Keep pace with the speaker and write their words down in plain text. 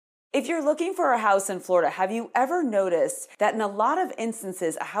If you're looking for a house in Florida, have you ever noticed that in a lot of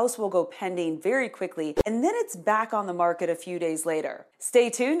instances, a house will go pending very quickly and then it's back on the market a few days later? Stay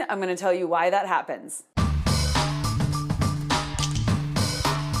tuned, I'm going to tell you why that happens.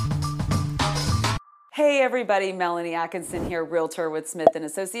 Hey everybody, Melanie Atkinson here, realtor with Smith &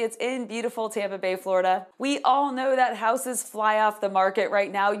 Associates in beautiful Tampa Bay, Florida. We all know that houses fly off the market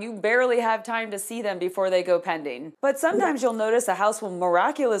right now. You barely have time to see them before they go pending. But sometimes you'll notice a house will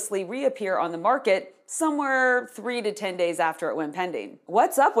miraculously reappear on the market somewhere 3 to 10 days after it went pending.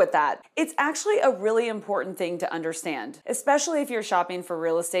 What's up with that? It's actually a really important thing to understand, especially if you're shopping for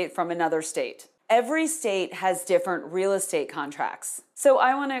real estate from another state. Every state has different real estate contracts. So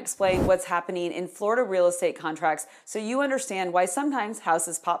I want to explain what's happening in Florida real estate contracts so you understand why sometimes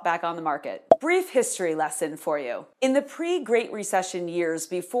houses pop back on the market. Brief history lesson for you. In the pre-Great Recession years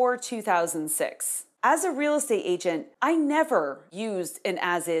before 2006, as a real estate agent, I never used an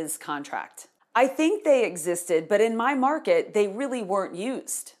as-is contract. I think they existed, but in my market, they really weren't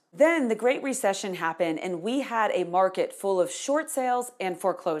used. Then the Great Recession happened and we had a market full of short sales and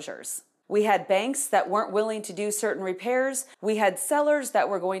foreclosures. We had banks that weren't willing to do certain repairs. We had sellers that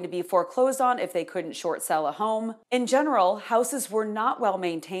were going to be foreclosed on if they couldn't short sell a home. In general, houses were not well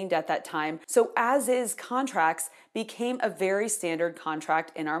maintained at that time, so as-is contracts became a very standard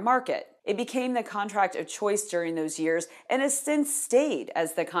contract in our market. It became the contract of choice during those years and has since stayed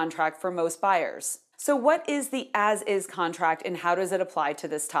as the contract for most buyers. So what is the as-is contract and how does it apply to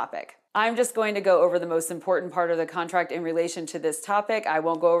this topic? I'm just going to go over the most important part of the contract in relation to this topic. I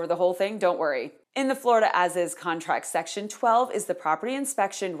won't go over the whole thing, don't worry. In the Florida as-is contract, section 12 is the property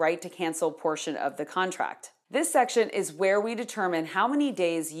inspection right to cancel portion of the contract. This section is where we determine how many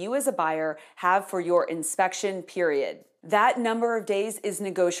days you as a buyer have for your inspection period. That number of days is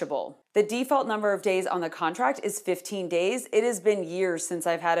negotiable. The default number of days on the contract is 15 days. It has been years since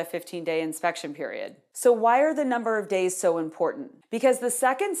I've had a 15-day inspection period. So why are the number of days so important? Because the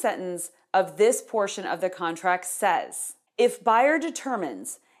second sentence of this portion of the contract says, if buyer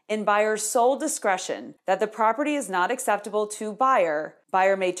determines in buyer's sole discretion that the property is not acceptable to buyer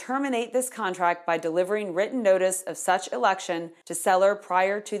may terminate this contract by delivering written notice of such election to seller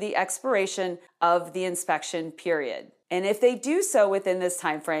prior to the expiration of the inspection period. And if they do so within this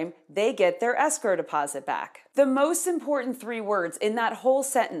time frame, they get their escrow deposit back. The most important 3 words in that whole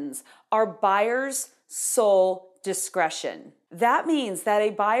sentence are buyer's sole discretion. That means that a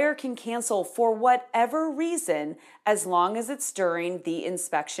buyer can cancel for whatever reason as long as it's during the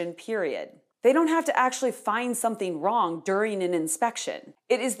inspection period. They don't have to actually find something wrong during an inspection.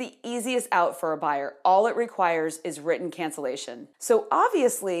 It is the easiest out for a buyer. All it requires is written cancellation. So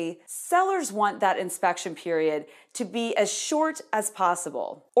obviously, sellers want that inspection period to be as short as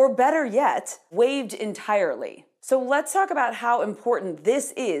possible, or better yet, waived entirely. So let's talk about how important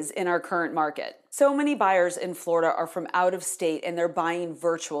this is in our current market. So many buyers in Florida are from out of state and they're buying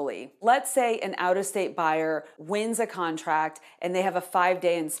virtually. Let's say an out of state buyer wins a contract and they have a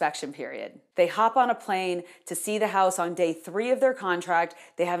 5-day inspection period. They hop on a plane to see the house on day 3 of their contract.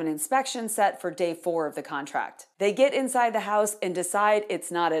 They have an inspection set for day 4 of the contract. They get inside the house and decide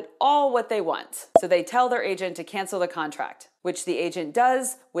it's not at all what they want. So they tell their agent to cancel the contract, which the agent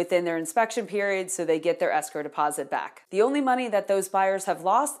does within their inspection period so they get their escrow deposit back. The only money that those buyers have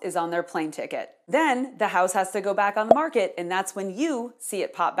lost is on their plane ticket. Then the house has to go back on the market and that's when you see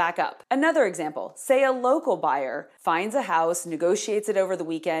it pop back up. Another example, say a local buyer finds a house, negotiates it over the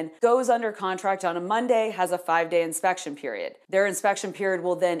weekend, goes under contract on a Monday, has a 5-day inspection period. Their inspection period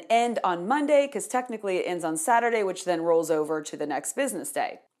will then end on Monday because technically it ends on Saturday, which then rolls over to the next business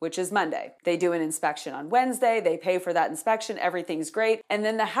day, which is Monday. They do an inspection on Wednesday, they pay for that inspection, everything's great, and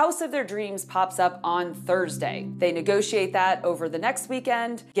then the house of their dreams pops up on Thursday. They negotiate that over the next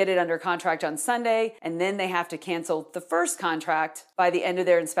weekend, get it under contract on Sunday, and then they have to cancel the first contract by the end of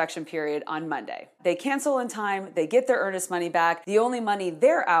their inspection period on Monday. They cancel in time, they get their earnest money back. The only money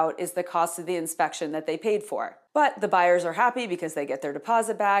they're out is the cost of the inspection that they paid for. But the buyers are happy because they get their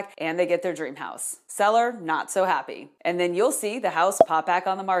deposit back and they get their dream house. Seller, not so happy. And then you'll see the house pop back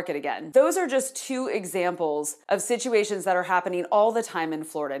on the market again. Those are just 2 examples of situations that are happening all the time in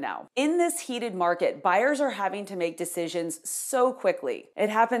Florida now. In this heated market, buyers are having to make decisions so quickly. It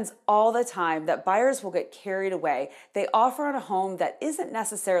happens all the time that buyers will get carried away. They offer on a home that isn't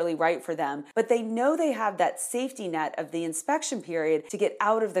necessarily right for them, but they know they have that safety net of the inspection period to get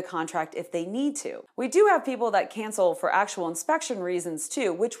out of the contract if they need to. We do have people that cancel for actual inspection reasons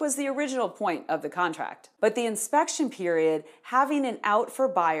too, which was the original point of the contract. But the inspection period, having an out for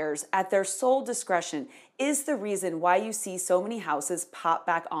buyers at their sole discretion, is the reason why you see so many houses pop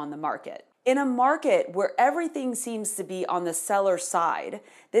back on the market. In a market where everything seems to be on the seller side,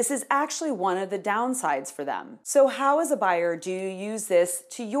 this is actually one of the downsides for them. So how as a buyer do you use this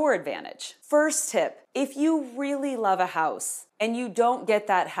to your advantage? First tip, if you really love a house and you don't get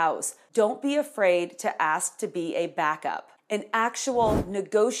that house, don't be afraid to ask to be a backup, an actual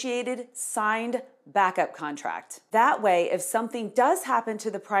negotiated, signed backup contract. That way, if something does happen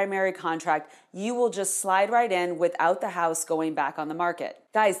to the primary contract, you will just slide right in without the house going back on the market.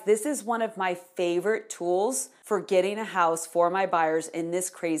 Guys, this is one of my favorite tools for getting a house for my buyers in this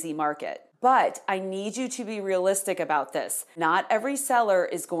crazy market. But I need you to be realistic about this. Not every seller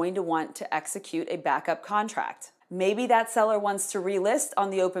is going to want to execute a backup contract. Maybe that seller wants to relist on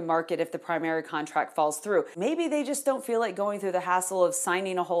the open market if the primary contract falls through. Maybe they just don't feel like going through the hassle of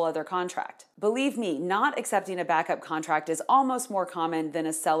signing a whole other contract. Believe me, not accepting a backup contract is almost more common than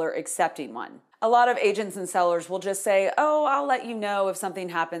a seller accepting one. A lot of agents and sellers will just say, oh, I'll let you know if something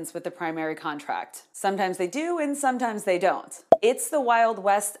happens with the primary contract. Sometimes they do and sometimes they don't. It's the Wild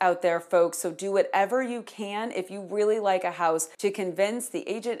West out there, folks, so do whatever you can if you really like a house to convince the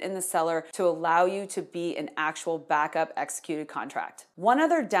agent and the seller to allow you to be an actual backup executed contract. One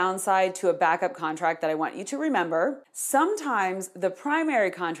other downside to a backup contract that I want you to remember, sometimes the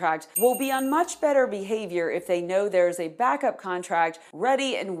primary contract will be on much better behavior if they know there's a backup contract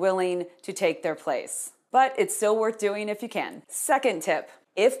ready and willing to take their place. But it's still worth doing if you can. Second tip,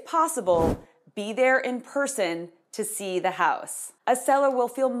 if possible, be there in person to see the house. A seller will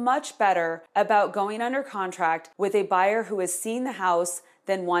feel much better about going under contract with a buyer who has seen the house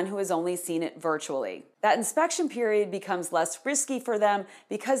than one who has only seen it virtually. That inspection period becomes less risky for them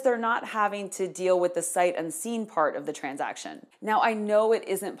because they're not having to deal with the sight unseen part of the transaction. Now, I know it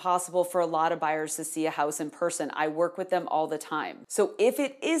isn't possible for a lot of buyers to see a house in person. I work with them all the time. So if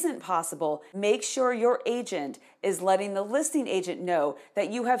it isn't possible, make sure your agent is letting the listing agent know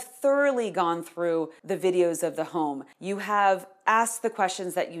that you have thoroughly gone through the videos of the home. You have asked the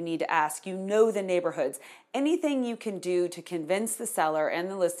questions that you need to ask. You know the neighborhoods. Anything you can do to convince the seller and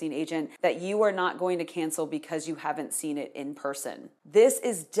the listing agent that you are not going to cancel because you haven't seen it in person. This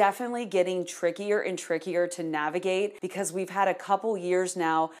is definitely getting trickier and trickier to navigate because we've had a couple years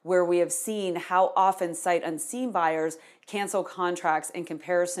now where we have seen how often sight unseen buyers cancel contracts in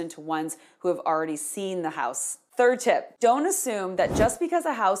comparison to ones who have already seen the house. Third tip, don't assume that just because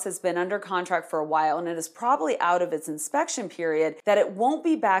a house has been under contract for a while and it is probably out of its inspection period, that it won't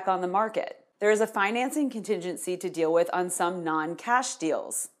be back on the market. There is a financing contingency to deal with on some non-cash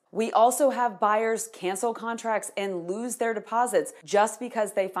deals. We also have buyers cancel contracts and lose their deposits just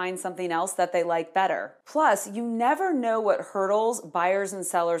because they find something else that they like better. Plus, you never know what hurdles buyers and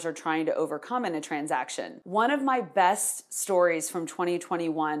sellers are trying to overcome in a transaction. One of my best stories from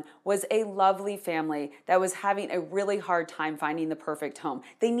 2021 was a lovely family that was having a really hard time finding the perfect home.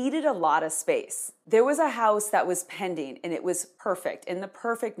 They needed a lot of space. There was a house that was pending and it was perfect in the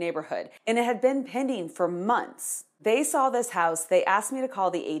perfect neighborhood, and it had been pending for months. They saw this house, they asked me to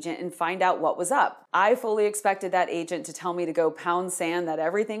call the agent and find out what was up. I fully expected that agent to tell me to go pound sand that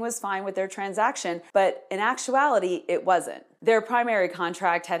everything was fine with their transaction, but in actuality, it wasn't. Their primary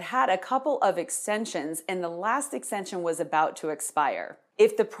contract had had a couple of extensions, and the last extension was about to expire.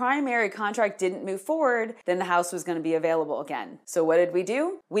 If the primary contract didn't move forward, then the house was going to be available again. So what did we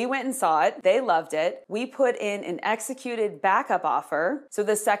do? We went and saw it. They loved it. We put in an executed backup offer. So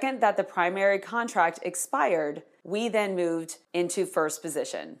the second that the primary contract expired, we then moved into first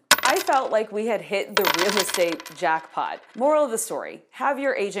position. I felt like we had hit the real estate jackpot. Moral of the story, have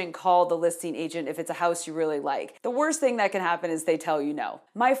your agent call the listing agent if it's a house you really like. The worst thing that can happen is they tell you no.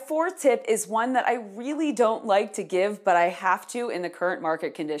 My fourth tip is one that I really don't like to give, but I have to in the current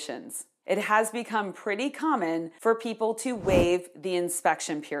market conditions. It has become pretty common for people to waive the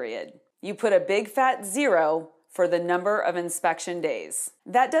inspection period. You put a big fat 0 for the number of inspection days.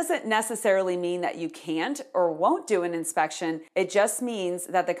 That doesn't necessarily mean that you can't or won't do an inspection. It just means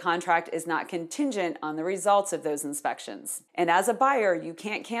that the contract is not contingent on the results of those inspections. And as a buyer, you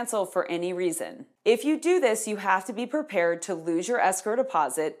can't cancel for any reason. If you do this, you have to be prepared to lose your escrow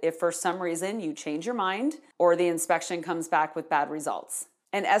deposit if for some reason you change your mind or the inspection comes back with bad results.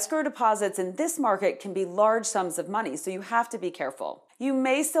 And escrow deposits in this market can be large sums of money, so you have to be careful. You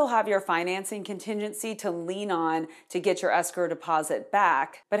may still have your financing contingency to lean on to get your escrow deposit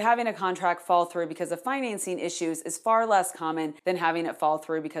back, but having a contract fall through because of financing issues is far less common than having it fall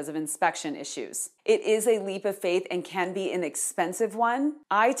through because of inspection issues. It is a leap of faith and can be an expensive one.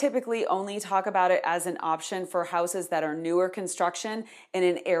 I typically only talk about it as an option for houses that are newer construction and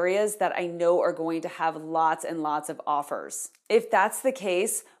in areas that I know are going to have lots and lots of offers. If that's the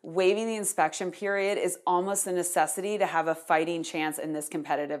case, waiving the inspection period is almost a necessity to have a fighting chance in this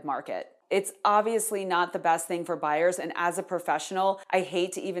competitive market. It's obviously not the best thing for buyers, and as a professional, I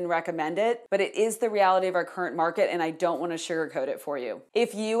hate to even recommend it, but it is the reality of our current market, and I don't want to sugarcoat it for you.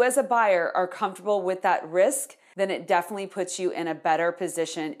 If you as a buyer are comfortable with that risk, then it definitely puts you in a better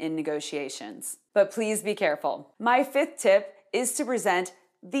position in negotiations. But please be careful. My fifth tip is to present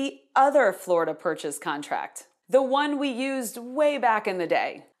the other Florida purchase contract, the one we used way back in the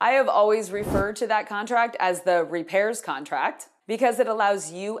day. I have always referred to that contract as the repairs contract because it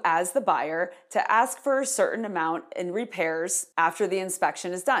allows you as the buyer to ask for a certain amount in repairs after the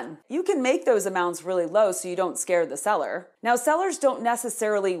inspection is done. You can make those amounts really low so you don't scare the seller. Now, sellers don't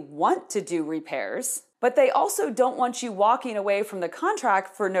necessarily want to do repairs, but they also don't want you walking away from the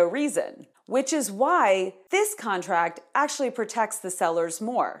contract for no reason, which is why this contract actually protects the sellers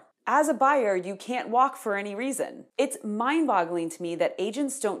more. As a buyer, you can't walk for any reason. It's mind-boggling to me that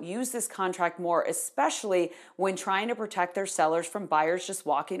agents don't use this contract more, especially when trying to protect their sellers from buyers just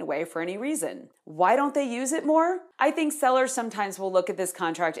walking away for any reason. Why don't they use it more? I think sellers sometimes will look at this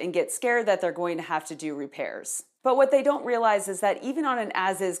contract and get scared that they're going to have to do repairs. But what they don't realize is that even on an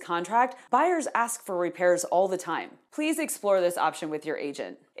as-is contract, buyers ask for repairs all the time. Please explore this option with your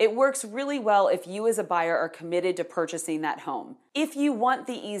agent. It works really well if you as a buyer are committed to purchasing that home. If you want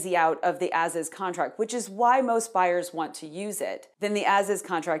the easy out of the as-is contract, which is why most buyers want to use it, then the as-is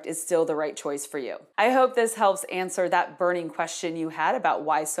contract is still the right choice for you. I hope this helps answer that burning question you had about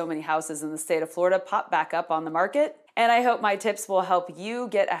why so many houses in the state of Florida pop back up on the market. And I hope my tips will help you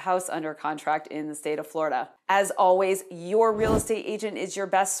get a house under contract in the state of Florida. As always, your real estate agent is your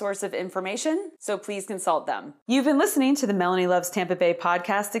best source of information, so please consult them. You've been listening to the Melanie Loves Tampa Bay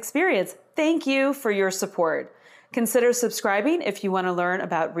podcast experience. Thank you for your support. Consider subscribing if you want to learn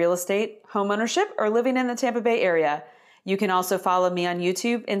about real estate, homeownership, or living in the Tampa Bay area. You can also follow me on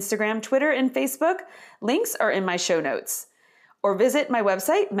YouTube, Instagram, Twitter, and Facebook. Links are in my show notes. Or visit my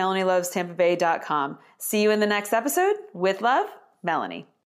website, MelanieLovesTampaBay.com. See you in the next episode. With love, Melanie.